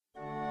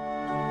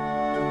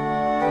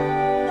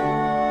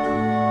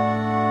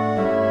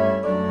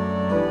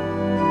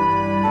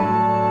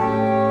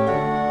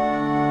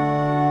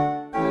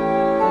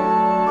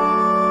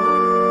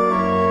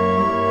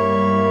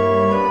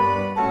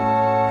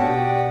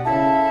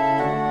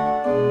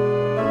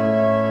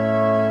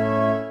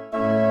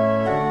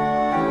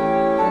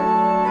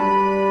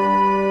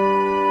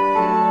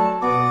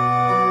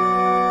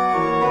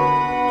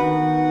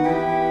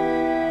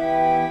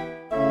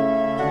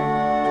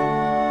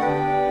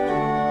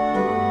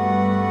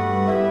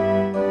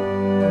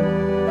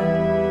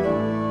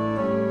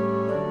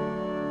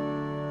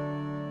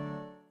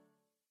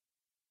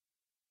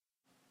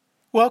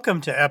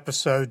Welcome to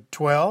episode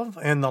 12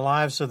 in the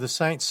Lives of the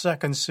Saints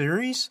second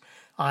series.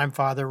 I'm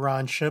Father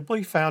Ron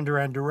Shipley, founder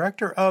and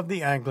director of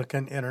the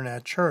Anglican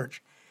Internet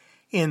Church.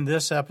 In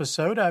this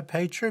episode, I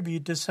pay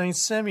tribute to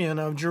Saint2-Simeon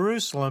of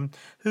Jerusalem,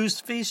 whose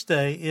feast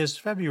day is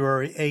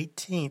February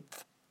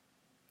 18th.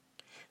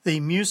 The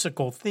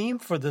musical theme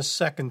for this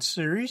second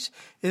series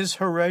is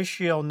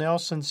Horatio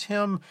Nelson's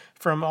hymn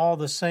From All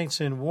the Saints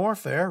in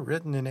Warfare,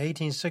 written in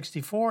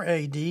 1864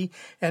 AD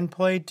and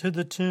played to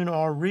the tune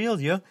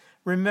Aurelia,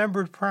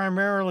 remembered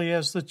primarily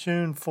as the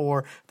tune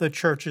for the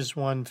Church's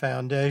One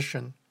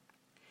Foundation.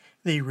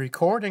 The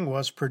recording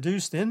was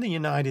produced in the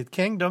United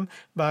Kingdom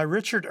by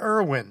Richard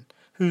Irwin,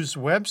 whose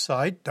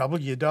website,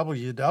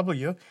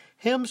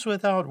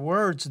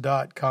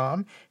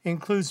 www.hymnswithoutwords.com,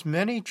 includes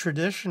many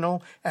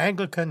traditional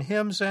Anglican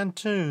hymns and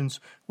tunes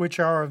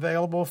which are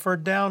available for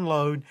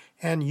download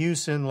and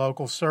use in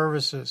local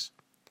services.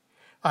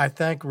 I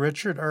thank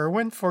Richard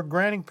Irwin for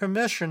granting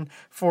permission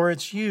for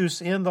its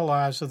use in the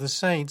Lives of the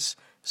Saints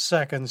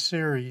second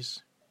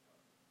series.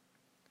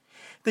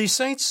 The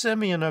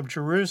Saint2-Simeon of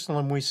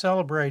Jerusalem we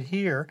celebrate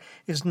here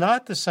is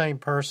not the same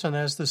person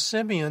as the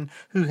Simeon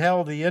who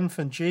held the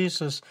infant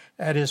Jesus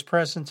at his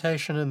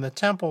presentation in the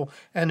temple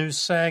and who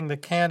sang the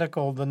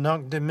canticle, the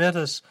Nunc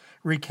Dimittis,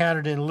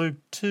 recounted in Luke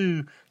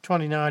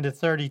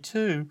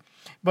 2:29-32,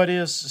 but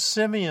is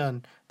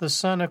Simeon, the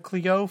son of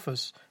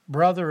Cleophas,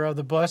 brother of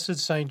the blessed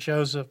Saint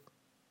Joseph.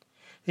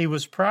 He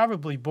was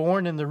probably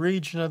born in the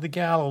region of the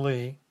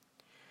Galilee.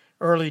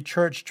 Early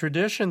church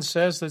tradition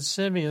says that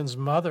Simeon's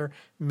mother,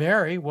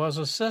 Mary, was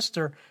a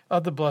sister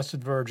of the Blessed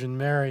Virgin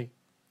Mary.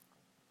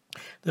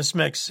 This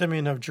makes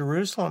Simeon of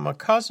Jerusalem a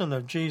cousin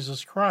of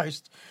Jesus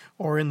Christ,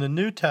 or in the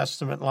New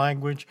Testament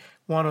language,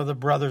 one of the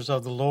brothers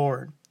of the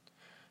Lord.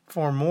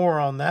 For more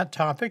on that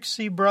topic,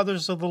 see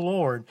Brothers of the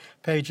Lord,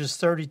 pages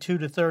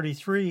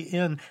 32-33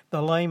 in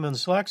the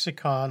Layman's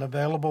Lexicon,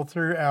 available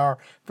through our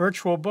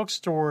virtual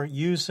bookstore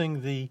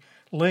using the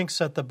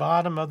links at the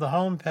bottom of the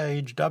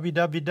homepage,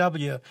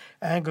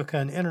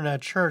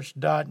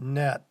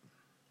 www.anglicaninternetchurch.net.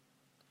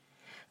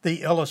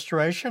 The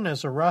illustration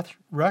is a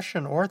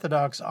Russian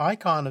Orthodox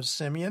icon of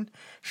Simeon,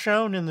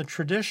 shown in the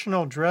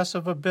traditional dress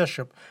of a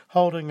bishop,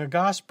 holding a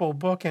gospel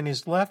book in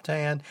his left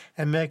hand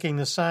and making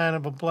the sign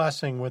of a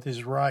blessing with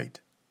his right.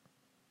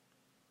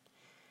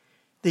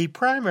 The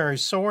primary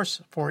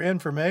source for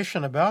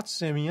information about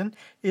Simeon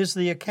is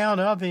the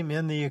account of him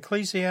in the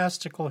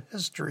ecclesiastical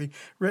history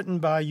written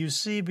by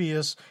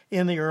Eusebius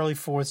in the early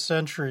 4th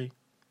century.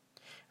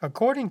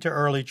 According to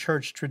early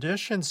church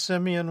tradition,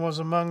 Simeon was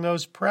among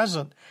those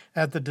present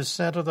at the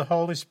descent of the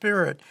Holy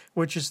Spirit,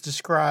 which is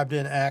described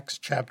in Acts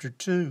chapter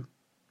 2.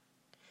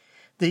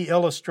 The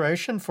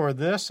illustration for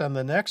this and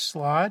the next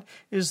slide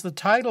is the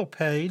title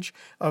page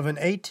of an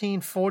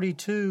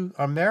 1842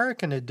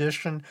 American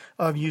edition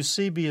of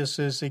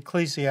Eusebius's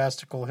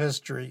Ecclesiastical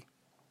History.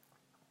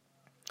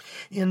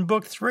 In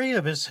Book 3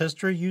 of his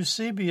history,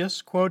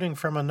 Eusebius, quoting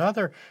from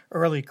another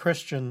early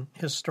Christian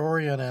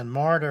historian and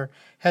martyr,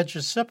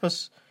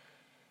 Hegesippus,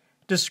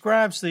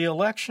 describes the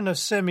election of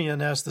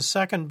Simeon as the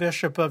second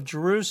bishop of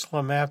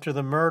Jerusalem after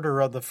the murder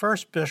of the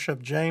first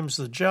bishop, James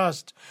the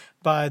Just,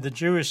 by the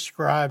Jewish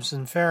scribes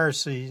and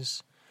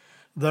Pharisees.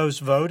 Those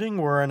voting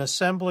were an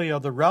assembly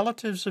of the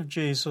relatives of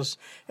Jesus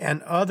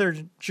and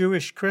other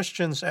Jewish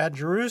Christians at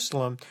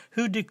Jerusalem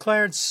who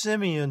declared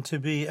Simeon to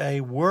be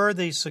a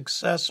worthy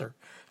successor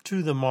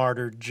to the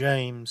martyred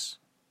James.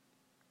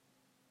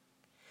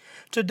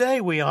 Today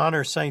we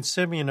honor Saint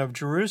Simeon of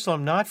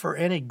Jerusalem not for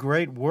any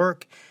great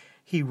work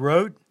he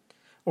wrote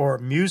or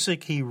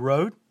music he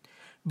wrote,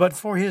 but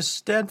for his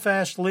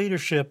steadfast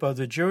leadership of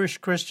the Jewish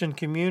Christian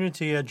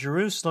community at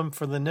Jerusalem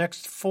for the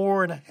next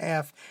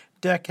 4.5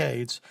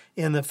 decades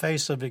in the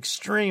face of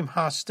extreme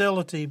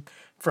hostility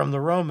from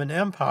the Roman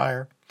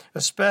Empire,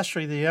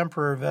 especially the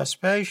Emperor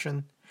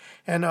Vespasian,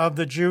 and of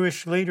the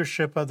Jewish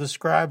leadership of the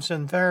scribes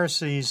and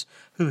Pharisees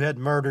who had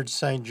murdered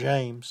St.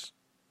 James.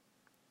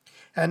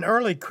 An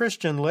early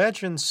Christian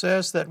legend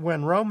says that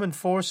when Roman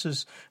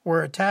forces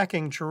were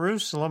attacking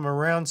Jerusalem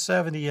around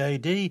 70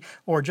 AD,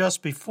 or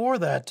just before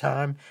that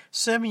time,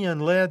 Simeon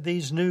led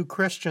these new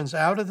Christians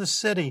out of the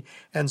city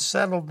and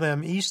settled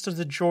them east of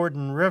the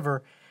Jordan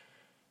River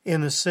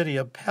in the city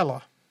of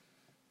Pella.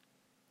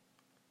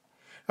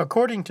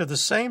 According to the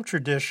same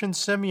tradition,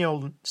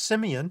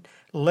 Simeon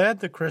led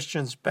the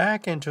Christians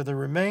back into the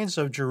remains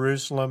of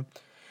Jerusalem,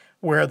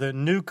 where the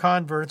new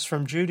converts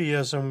from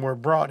Judaism were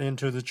brought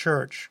into the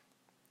church.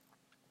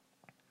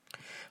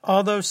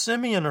 Although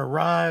Simeon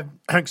survived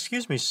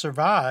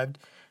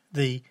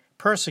the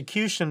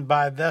persecution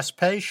by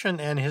Vespasian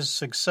and his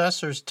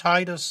successors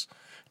Titus,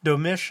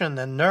 Domitian,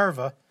 and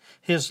Nerva,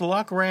 his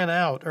luck ran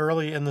out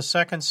early in the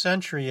 2nd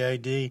century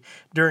AD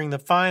during the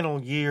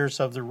final years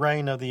of the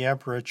reign of the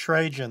Emperor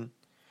Trajan.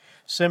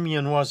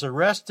 Simeon was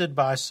arrested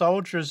by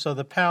soldiers of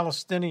the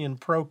Palestinian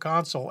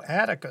proconsul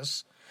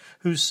Atticus,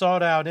 who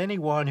sought out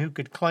anyone who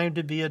could claim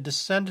to be a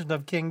descendant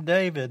of King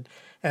David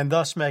and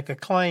thus make a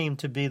claim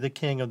to be the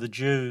king of the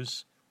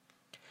Jews.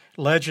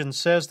 Legend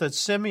says that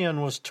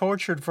Simeon was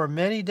tortured for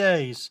many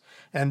days,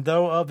 and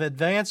though of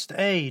advanced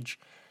age,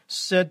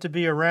 said to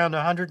be around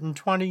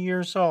 120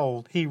 years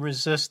old, he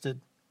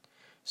resisted.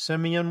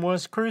 Simeon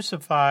was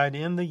crucified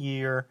in the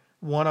year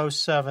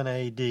 107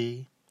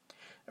 A.D.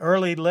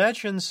 Early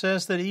legend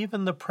says that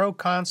even the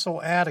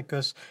proconsul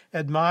Atticus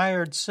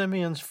admired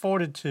Simeon's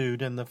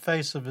fortitude in the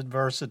face of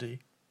adversity.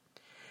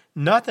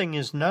 Nothing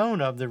is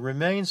known of the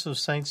remains of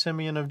Saint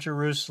Simeon of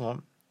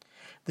Jerusalem.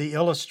 The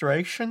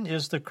illustration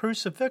is the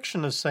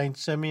crucifixion of Saint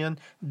Simeon,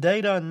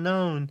 date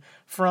unknown,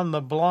 from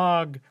the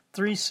blog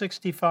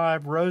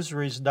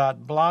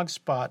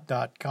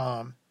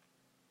 365rosaries.blogspot.com.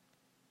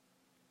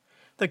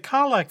 The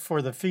collect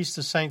for the Feast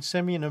of Saint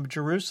Simeon of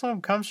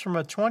Jerusalem comes from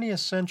a 20th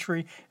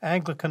century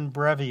Anglican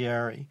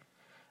breviary.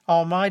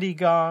 Almighty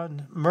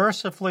God,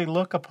 mercifully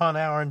look upon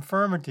our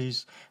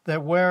infirmities,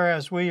 that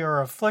whereas we are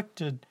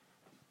afflicted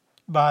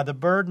by the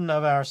burden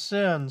of our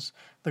sins,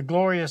 the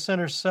glorious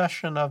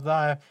intercession of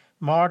thy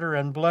martyr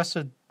and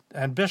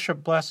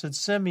Bishop Blessed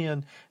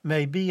Simeon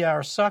may be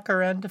our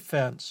succor and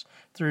defense,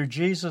 through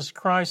Jesus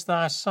Christ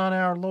thy Son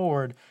our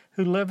Lord,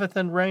 who liveth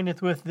and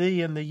reigneth with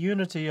thee in the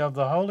unity of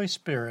the Holy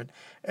Spirit,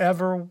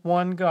 ever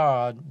one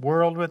God,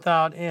 world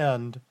without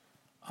end.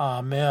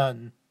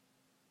 Amen.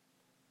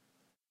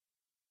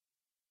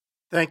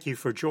 Thank you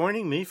for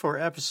joining me for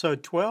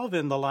episode 12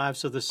 in the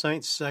Lives of the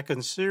Saints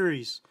second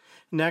series.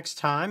 Next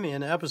time,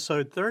 in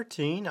episode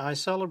 13, I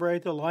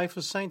celebrate the life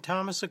of St.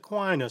 Thomas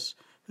Aquinas,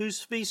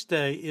 whose feast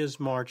day is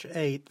March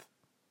 8th.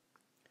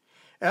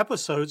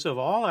 Episodes of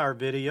all our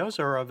videos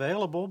are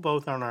available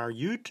both on our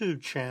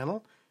YouTube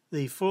channel.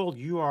 The full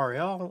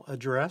URL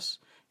address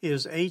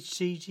is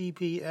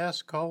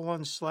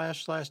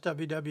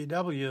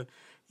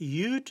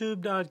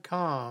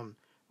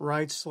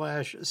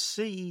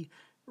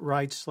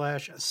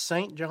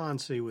https://www.youtube.com/C/St. John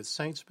C with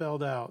Saint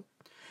spelled out,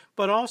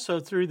 but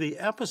also through the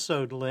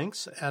episode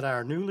links at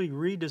our newly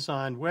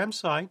redesigned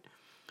website,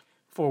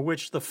 for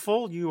which the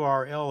full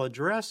URL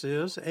address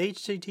is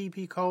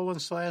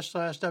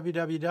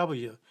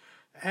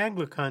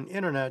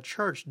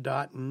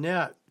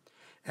http://www.anglicaninternetchurch.net.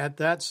 At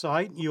that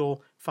site,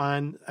 you'll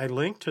find a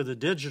link to the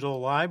digital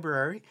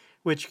library,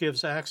 which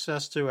gives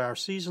access to our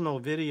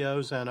seasonal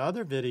videos and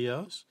other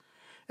videos,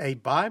 a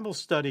Bible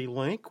study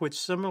link, which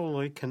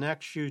similarly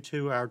connects you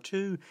to our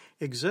two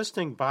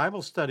existing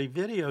Bible study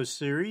video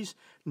series,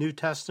 New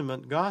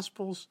Testament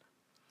Gospels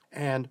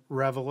and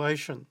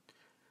Revelation.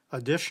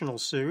 Additional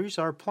series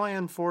are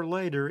planned for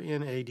later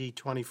in AD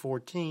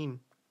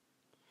 2014.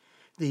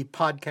 The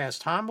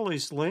podcast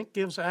homilies link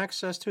gives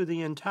access to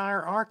the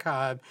entire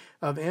archive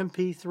of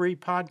MP3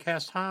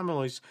 podcast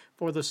homilies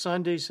for the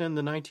Sundays in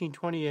the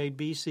 1928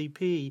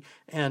 BCP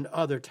and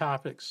other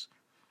topics.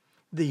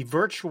 The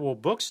virtual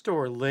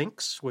bookstore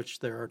links, for which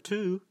there are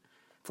two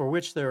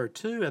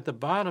at the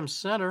bottom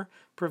center,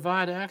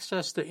 provide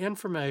access to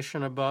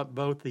information about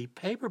both the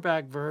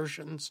paperback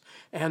versions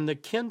and the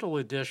Kindle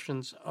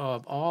editions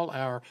of all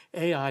our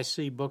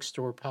AIC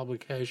bookstore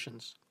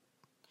publications.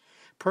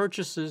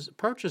 Purchase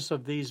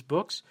of these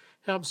books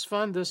helps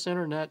fund this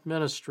internet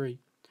ministry.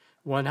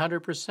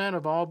 100%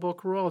 of all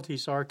book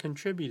royalties are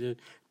contributed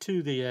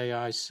to the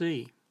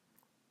AIC.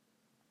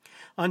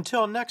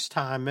 Until next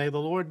time, may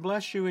the Lord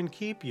bless you and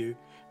keep you.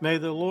 May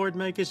the Lord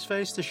make his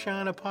face to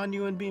shine upon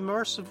you and be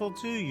merciful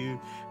to you.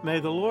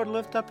 May the Lord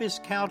lift up his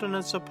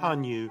countenance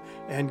upon you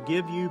and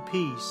give you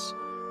peace.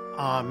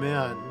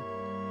 Amen.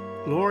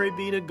 Glory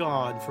be to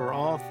God for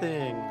all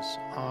things.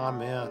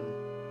 Amen.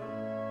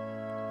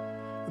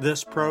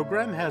 This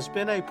program has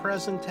been a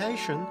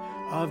presentation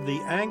of the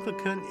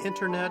Anglican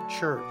Internet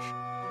Church.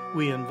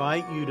 We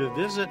invite you to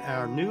visit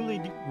our newly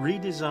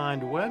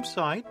redesigned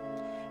website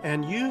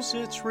and use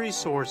its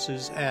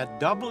resources at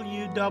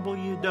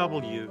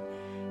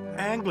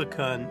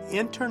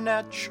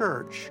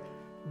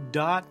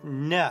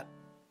www.anglicaninternetchurch.net.